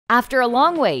After a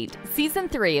long wait, Season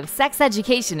 3 of Sex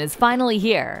Education is finally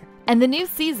here, and the new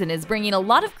season is bringing a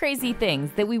lot of crazy things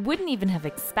that we wouldn't even have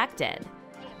expected.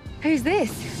 Who's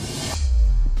this?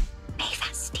 Maeve,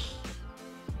 that's Steve.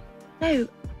 No,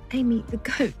 Amy the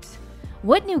goat.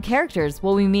 What new characters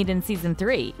will we meet in Season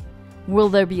 3? Will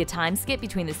there be a time skip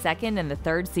between the second and the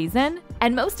third season?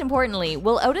 And most importantly,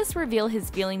 will Otis reveal his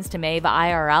feelings to Maeve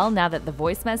IRL now that the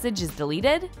voice message is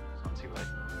deleted?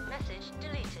 Message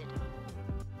deleted.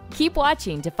 Keep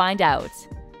watching to find out.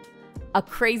 A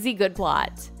crazy good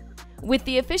plot. With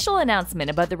the official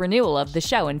announcement about the renewal of the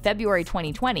show in February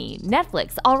 2020,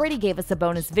 Netflix already gave us a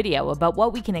bonus video about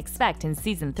what we can expect in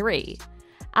Season 3.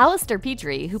 Alistair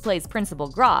Petrie, who plays Principal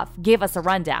Groff, gave us a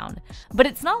rundown, but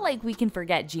it's not like we can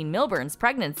forget Jean Milburn's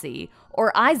pregnancy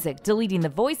or Isaac deleting the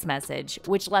voice message,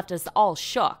 which left us all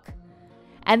shook.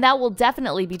 And that will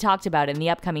definitely be talked about in the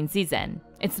upcoming season.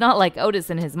 It's not like Otis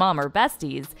and his mom are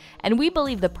besties, and we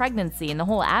believe the pregnancy and the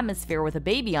whole atmosphere with a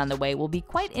baby on the way will be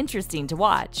quite interesting to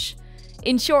watch.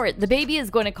 In short, the baby is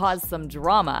going to cause some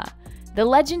drama. The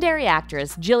legendary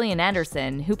actress Gillian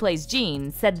Anderson, who plays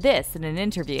Jean, said this in an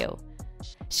interview.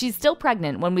 She's still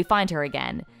pregnant when we find her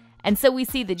again, and so we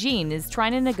see that Jean is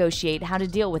trying to negotiate how to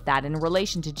deal with that in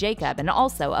relation to Jacob and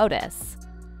also Otis.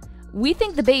 We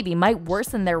think the baby might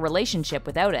worsen their relationship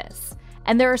with Otis,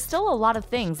 and there are still a lot of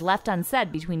things left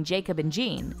unsaid between Jacob and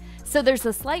Jean, so there's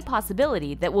a slight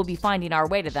possibility that we'll be finding our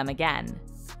way to them again.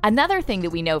 Another thing that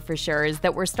we know for sure is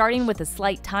that we're starting with a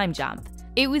slight time jump.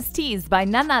 It was teased by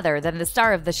none other than the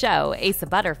star of the show, Asa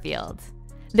Butterfield.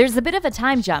 There's a bit of a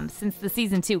time jump since the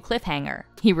Season 2 cliffhanger,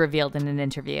 he revealed in an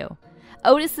interview.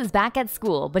 Otis is back at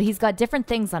school, but he's got different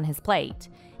things on his plate.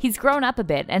 He's grown up a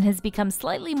bit and has become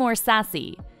slightly more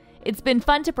sassy. It's been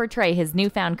fun to portray his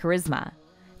newfound charisma.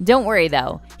 Don't worry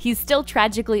though, he's still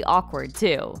tragically awkward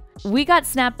too. We got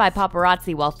snapped by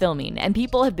paparazzi while filming, and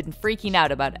people have been freaking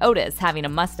out about Otis having a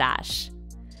mustache.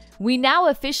 We now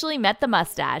officially met the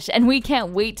mustache, and we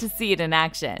can't wait to see it in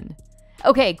action.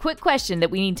 Okay, quick question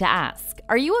that we need to ask.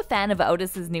 Are you a fan of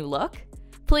Otis's new look?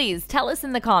 Please tell us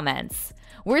in the comments.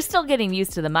 We're still getting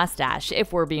used to the mustache,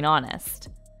 if we're being honest.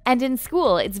 And in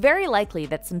school, it's very likely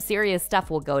that some serious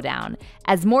stuff will go down,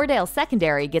 as Moordale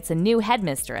Secondary gets a new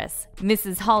headmistress,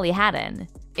 Mrs. Holly Haddon.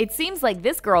 It seems like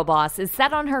this girl boss is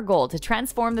set on her goal to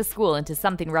transform the school into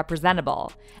something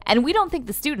representable, and we don't think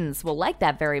the students will like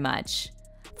that very much.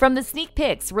 From the sneak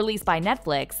pics released by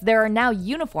Netflix, there are now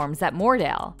uniforms at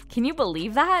Moordale. Can you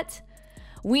believe that?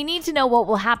 We need to know what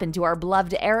will happen to our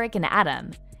beloved Eric and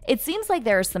Adam. It seems like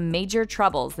there are some major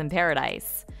troubles in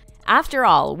paradise. After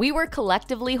all, we were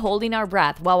collectively holding our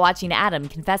breath while watching Adam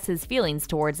confess his feelings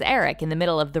towards Eric in the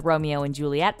middle of the Romeo and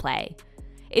Juliet play.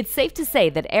 It's safe to say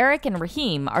that Eric and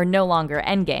Raheem are no longer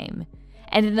endgame.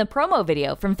 And in the promo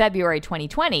video from February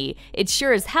 2020, it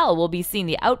sure as hell will be seeing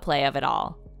the outplay of it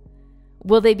all.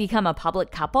 Will they become a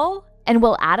public couple? And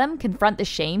will Adam confront the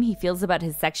shame he feels about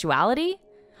his sexuality?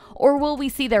 Or will we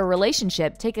see their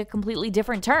relationship take a completely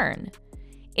different turn?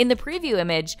 In the preview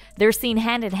image, they're seen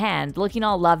hand in hand, looking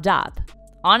all loved up.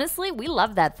 Honestly, we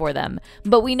love that for them,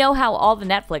 but we know how all the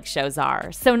Netflix shows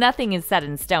are, so nothing is set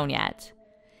in stone yet.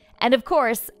 And of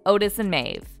course, Otis and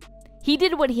Maeve. He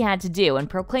did what he had to do and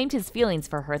proclaimed his feelings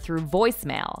for her through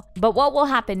voicemail. But what will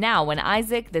happen now when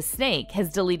Isaac the snake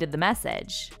has deleted the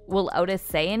message? Will Otis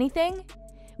say anything?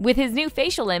 With his new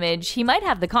facial image, he might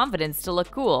have the confidence to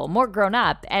look cool, more grown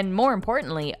up, and more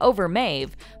importantly, over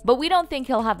Maeve, but we don't think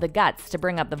he'll have the guts to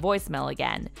bring up the voicemail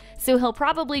again, so he'll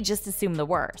probably just assume the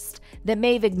worst, that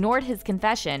Maeve ignored his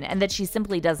confession and that she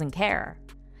simply doesn't care.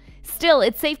 Still,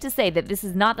 it's safe to say that this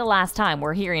is not the last time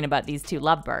we're hearing about these two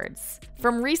lovebirds.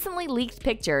 From recently leaked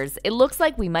pictures, it looks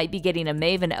like we might be getting a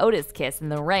Maeve and Otis kiss in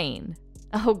the rain.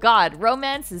 Oh god,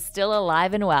 romance is still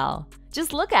alive and well.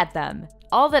 Just look at them.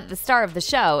 All that the star of the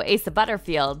show, Asa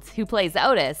Butterfield, who plays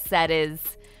Otis, said is,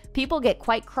 "People get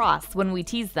quite cross when we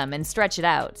tease them and stretch it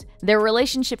out. Their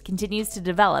relationship continues to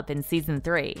develop in Season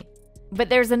 3. But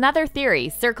there's another theory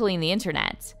circling the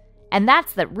internet, and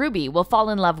that's that Ruby will fall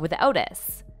in love with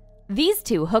Otis. These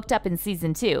two hooked up in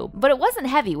Season 2, but it wasn't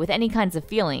heavy with any kinds of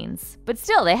feelings. But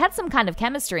still, they had some kind of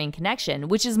chemistry and connection,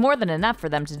 which is more than enough for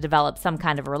them to develop some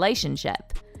kind of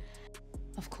relationship."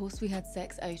 Of course we had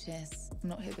sex, Otis. I'm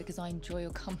not here because I enjoy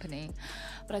your company,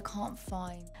 but I can't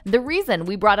find... The reason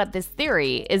we brought up this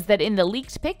theory is that in the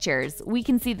leaked pictures, we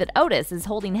can see that Otis is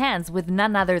holding hands with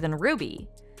none other than Ruby.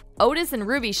 Otis and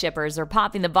Ruby shippers are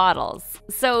popping the bottles.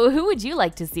 So who would you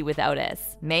like to see with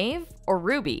Otis? Maeve or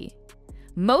Ruby?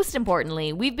 Most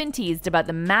importantly, we've been teased about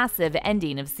the massive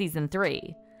ending of Season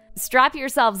 3. Strap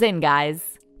yourselves in,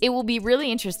 guys. It will be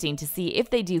really interesting to see if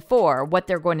they do 4 what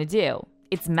they're going to do.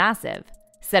 It's massive.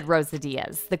 said Rosa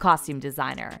Diaz, the costume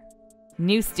designer.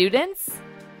 New students?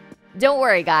 Don't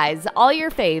worry, guys, all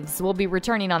your faves will be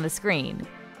returning on the screen.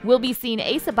 We'll be seeing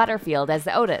Asa Butterfield as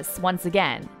Otis once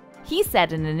again. He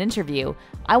said in an interview,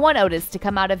 "I want Otis to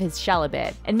come out of his shell a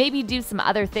bit and maybe do some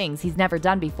other things he's never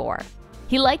done before.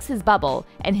 He likes his bubble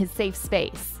and his safe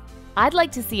space. I'd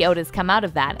like to see Otis come out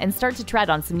of that and start to tread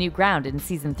on some new ground in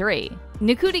Season 3.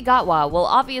 Nkuti Gatwa will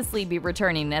obviously be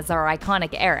returning as our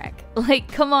iconic Eric.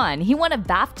 Like, come on, he won a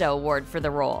BAFTA award for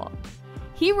the role."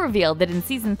 He revealed that in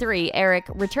Season 3, Eric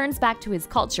returns back to his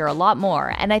culture a lot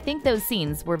more, and I think those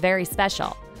scenes were very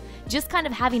special. Just kind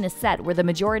of having a set where the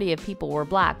majority of people were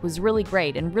Black was really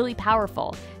great and really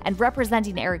powerful, and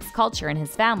representing Eric's culture and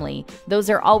his family, those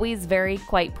are always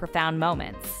quite profound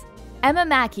moments. Emma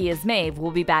Mackey as Maeve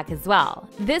will be back as well,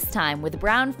 this time with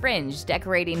brown fringe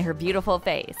decorating her beautiful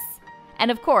face. And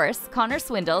of course, Connor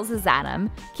Swindles as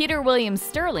Adam, Keter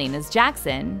Williams-Stirling as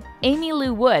Jackson, Amy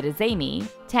Lou Wood as Amy,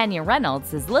 Tanya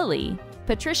Reynolds as Lily,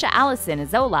 Patricia Allison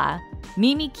as Ola,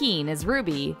 Mimi Keene as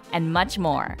Ruby, and much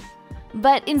more.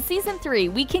 But in Season 3,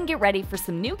 we can get ready for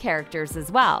some new characters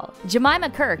as well. Jemima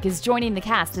Kirk is joining the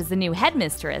cast as the new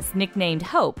headmistress, nicknamed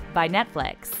Hope by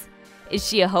Netflix. Is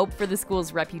she a hope for the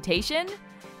school's reputation?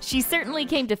 She certainly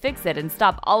came to fix it and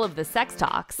stop all of the sex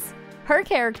talks. Her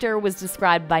character was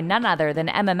described by none other than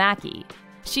Emma Mackey.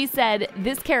 She said,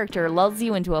 "This character lulls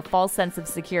you into a false sense of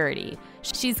security.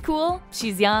 She's cool,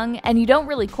 she's young, and you don't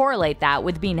really correlate that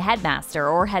with being headmaster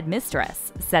or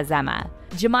headmistress," says Emma.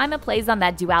 Jemima plays on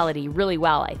that duality really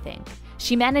well, I think.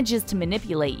 She manages to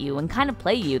manipulate you and kind of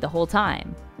play you the whole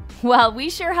time. Well, we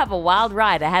sure have a wild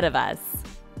ride ahead of us.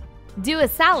 Dua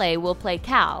Saleh will play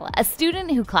Cal, a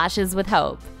student who clashes with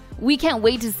Hope. We can't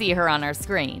wait to see her on our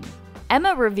screen.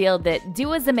 Emma revealed that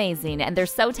Dua's amazing and they're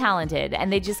so talented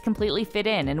and they just completely fit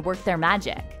in and work their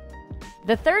magic.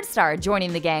 The third star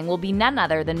joining the gang will be none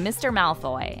other than Mr.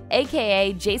 Malfoy,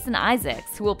 aka Jason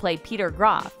Isaacs, who will play Peter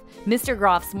Groff, Mr.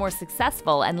 Groff's more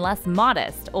successful and less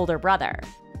modest older brother.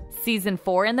 Season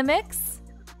 4 in the mix?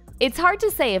 It's hard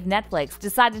to say if Netflix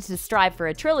decided to strive for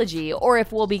a trilogy or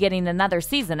if we'll be getting another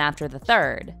season after the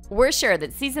third. We're sure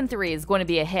that Season 3 is going to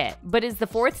be a hit, but is the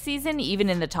fourth season even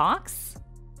in the talks?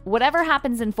 Whatever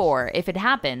happens in 4, if it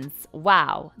happens,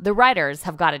 wow, the writers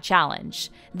have got a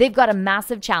challenge. They've got a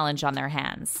massive challenge on their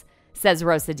hands, says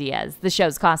Rosa Diaz, the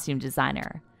show's costume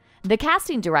designer. The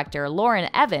casting director, Lauren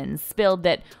Evans, spilled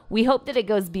that we hope that it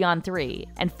goes beyond 3,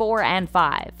 and 4 and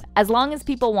 5, as long as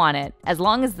people want it, as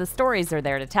long as the stories are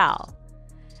there to tell.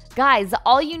 Guys,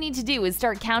 all you need to do is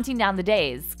start counting down the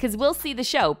days, because we'll see the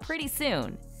show pretty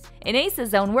soon. In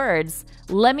Ace's own words,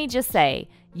 let me just say,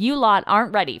 you lot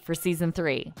aren't ready for Season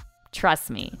 3. Trust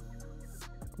me.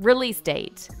 Release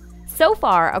date. So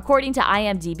far, according to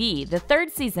IMDb, the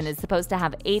third season is supposed to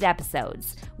have 8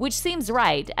 episodes, which seems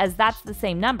right as that's the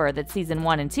same number that Season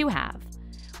 1 and 2 have.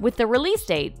 With the release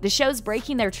date, the show's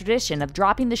breaking their tradition of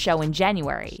dropping the show in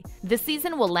January. The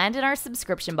season will land in our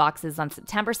subscription boxes on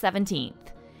September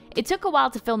 17th. It took a while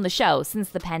to film the show since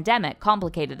the pandemic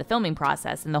complicated the filming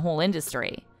process in the whole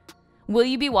industry. Will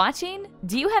you be watching?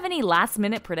 Do you have any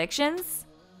last-minute predictions?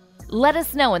 Let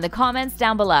us know in the comments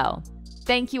down below.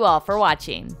 Thank you all for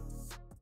watching.